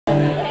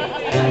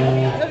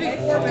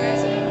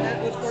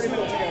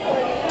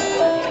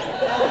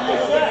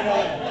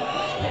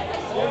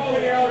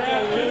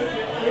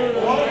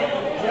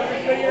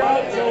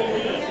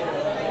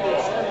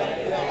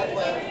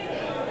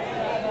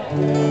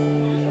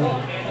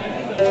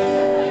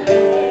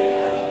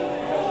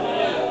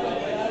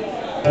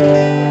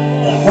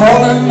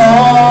holding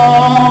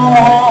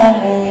on,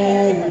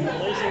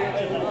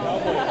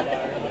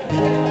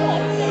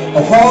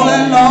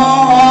 holding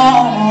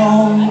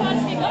on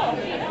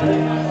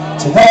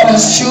to what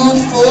is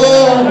truthful.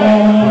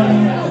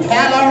 We've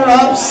had our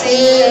ups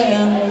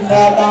and we've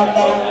had our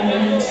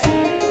downs.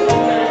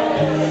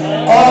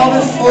 All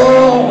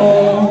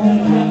before,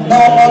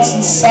 know what's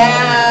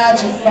inside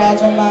your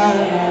fragile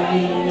mind.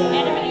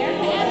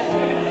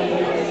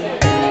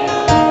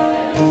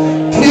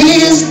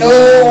 Please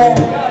know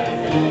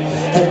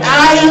that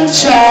I am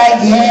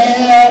trying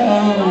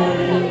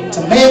to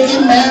make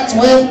amends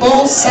with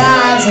both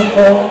sides of it.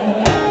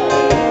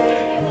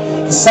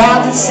 The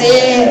side that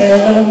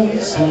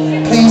says,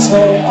 please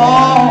hold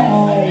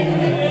on,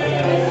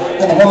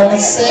 and the one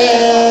that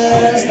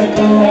says, let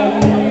go.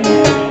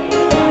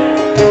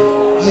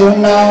 You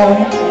know,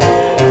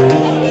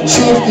 the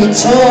truth be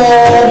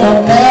told,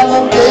 I've never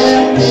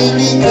been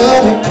really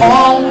good at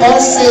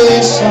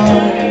conversation.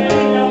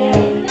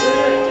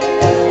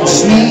 I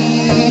just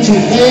need you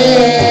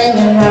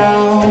hanging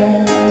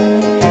around.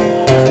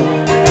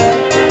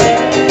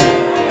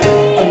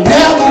 I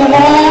never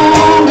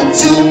wanted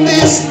to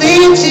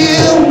mislead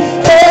you.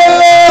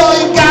 Oh,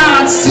 you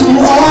got to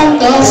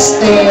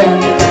understand.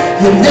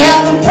 You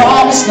never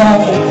promised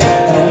nothing,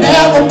 and I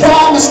never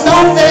promised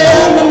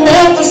nothing. I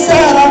never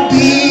said I'd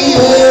be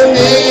your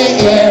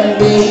man,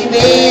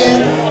 baby.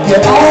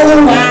 You're all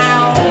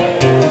around.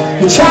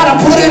 You try to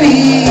put at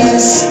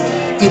ease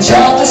each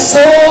other's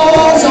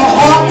souls or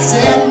hearts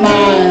and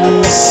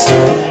minds.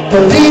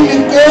 Believe me,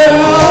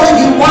 girl,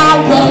 you are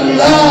the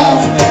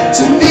love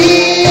to me.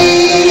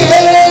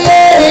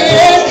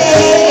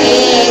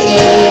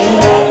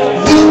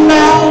 You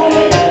know,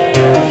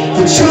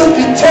 the truth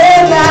be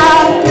told,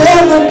 I've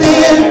never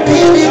been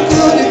really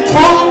good at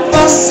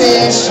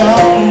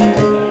conversation.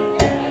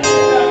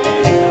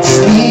 Just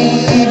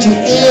need you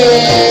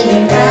in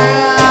and out.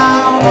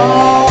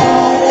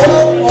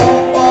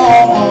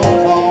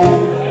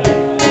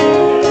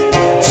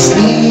 Just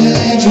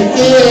need you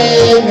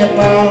in and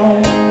out.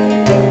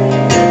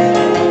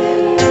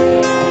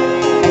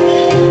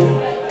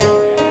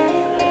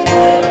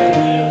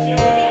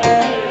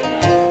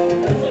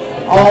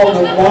 All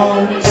the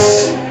ones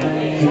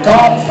you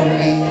got from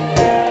me,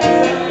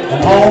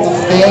 and all the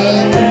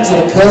things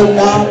that I could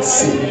not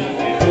see.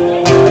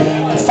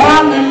 I'm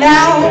finding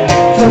out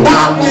you're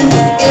not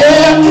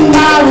within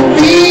my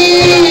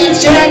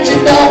reach, and you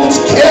know it's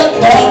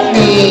killing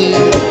me.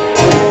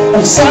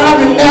 I'm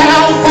sorry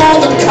now for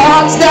the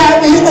cards that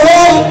we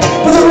hold,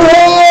 but the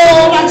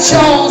road I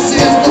chose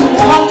is the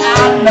one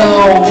I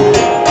know.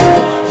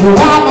 You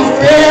are my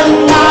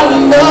friend, my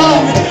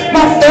love,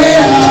 my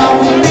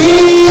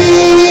family.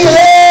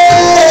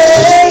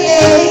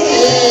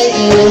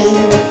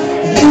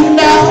 You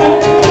know,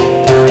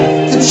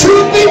 the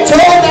truth be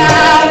told,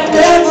 I've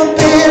never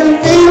been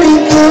really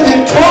good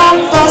at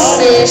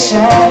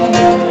conversation.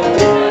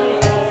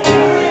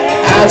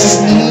 I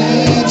just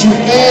need you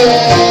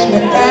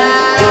hanging around.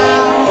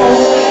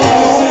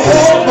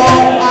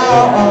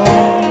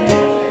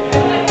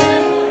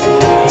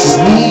 Just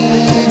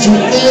need you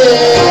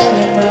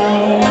hanging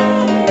around.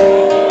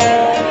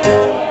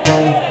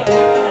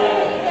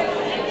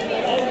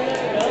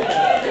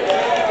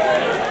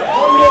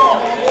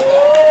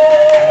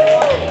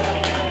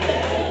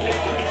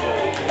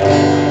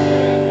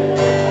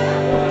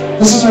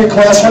 This is a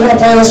request. We're going to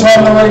play this one,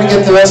 and then we're going to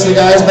get the rest of the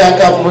guys back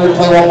up, and we're going to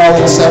play one more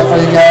little set for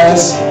you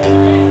guys.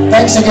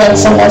 Thanks again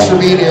so much for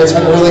being here. It's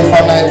been a really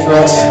fun night for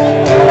us,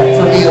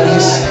 for me at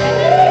least.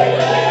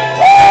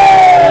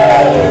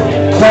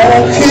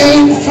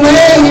 Cocaine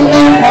flame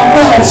in my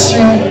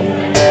bloodstream,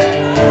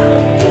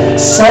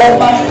 sold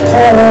my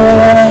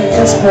core,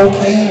 it's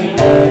cocaine.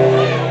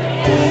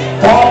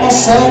 Bought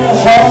myself a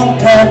whole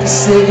pack of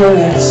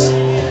cigarettes,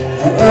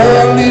 an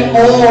early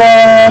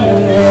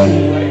morning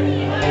rain.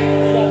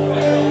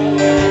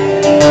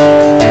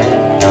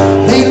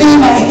 Lately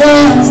my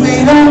hands,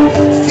 they don't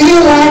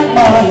feel like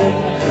mine.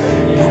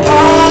 My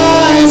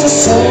eyes are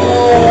so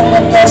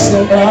dust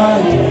and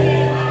blind.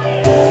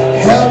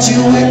 Held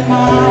you in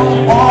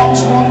my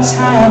arms one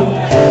time,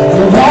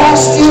 and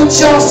lost you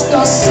just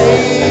the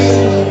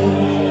same.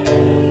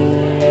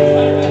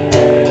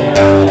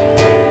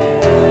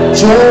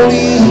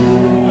 Jolene,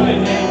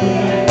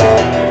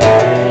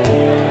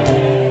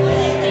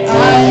 I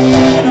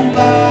ain't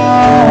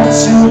about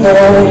to go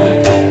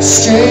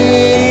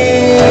straight.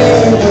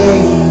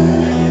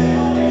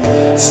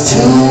 It's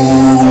too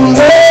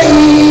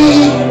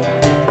late,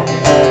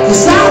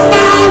 'cause I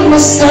found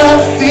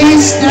myself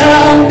face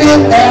down in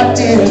that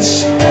ditch.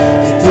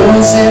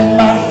 Those in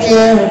my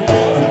hair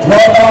and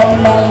blood on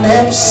my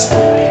lips. A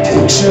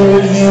picture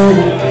of you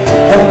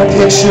and a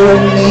picture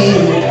of me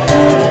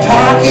in the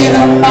pocket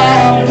of my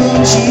blue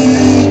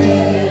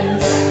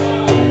jeans.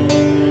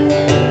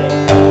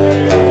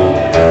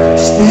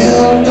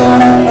 Still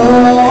don't know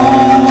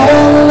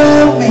what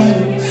love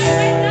means.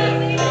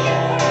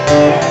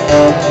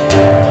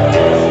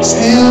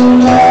 Still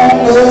don't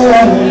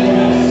know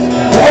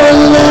what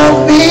love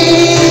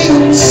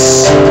means.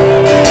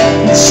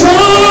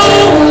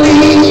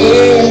 Jolene,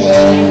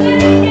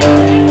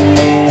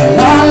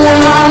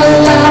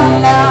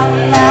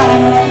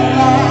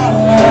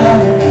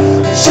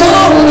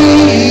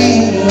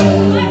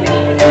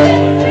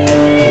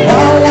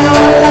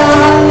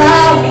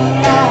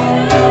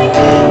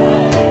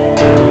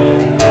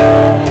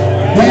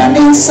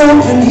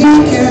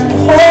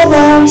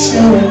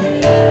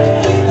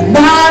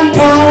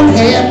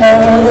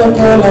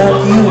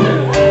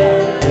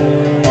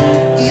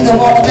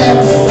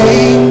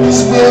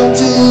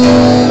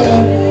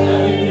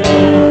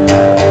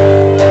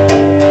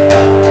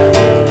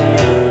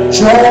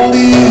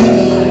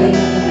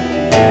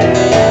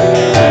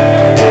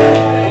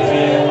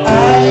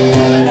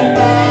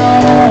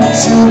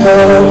 go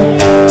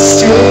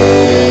straight.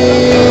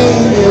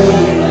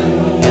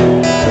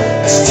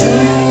 It's too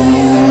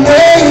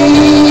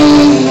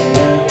late,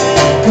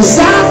 'cause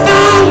I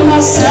found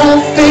myself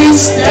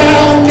face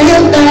down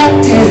in that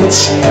ditch.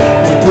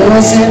 The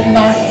buzz in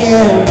my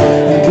head,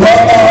 the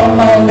blood on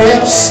my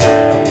lips. A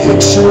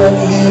picture of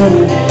you,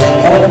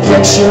 or a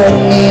picture of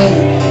me,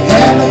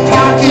 in the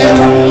pocket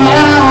of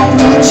my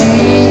blue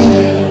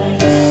jeans.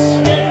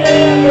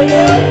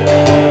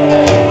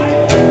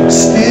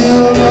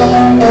 Still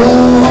don't know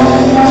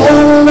what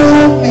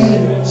love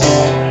means.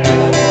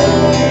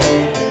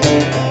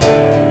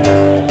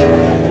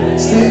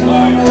 Still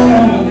don't know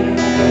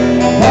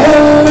what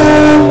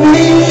love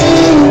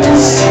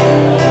means.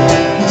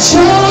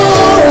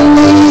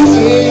 Johnny,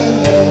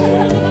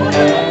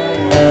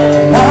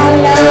 la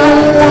la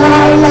la la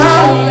la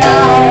la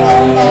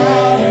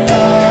la.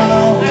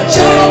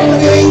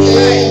 Johnny,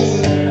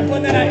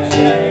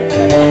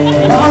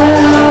 la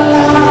la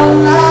la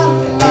la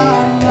la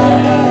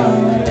la.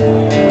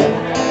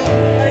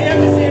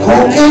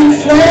 Cocaine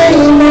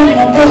flame in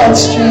my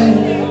bloodstream,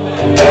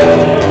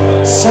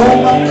 so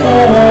my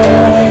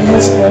core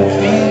is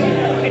cocaine.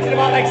 It's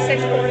about like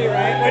 6:40.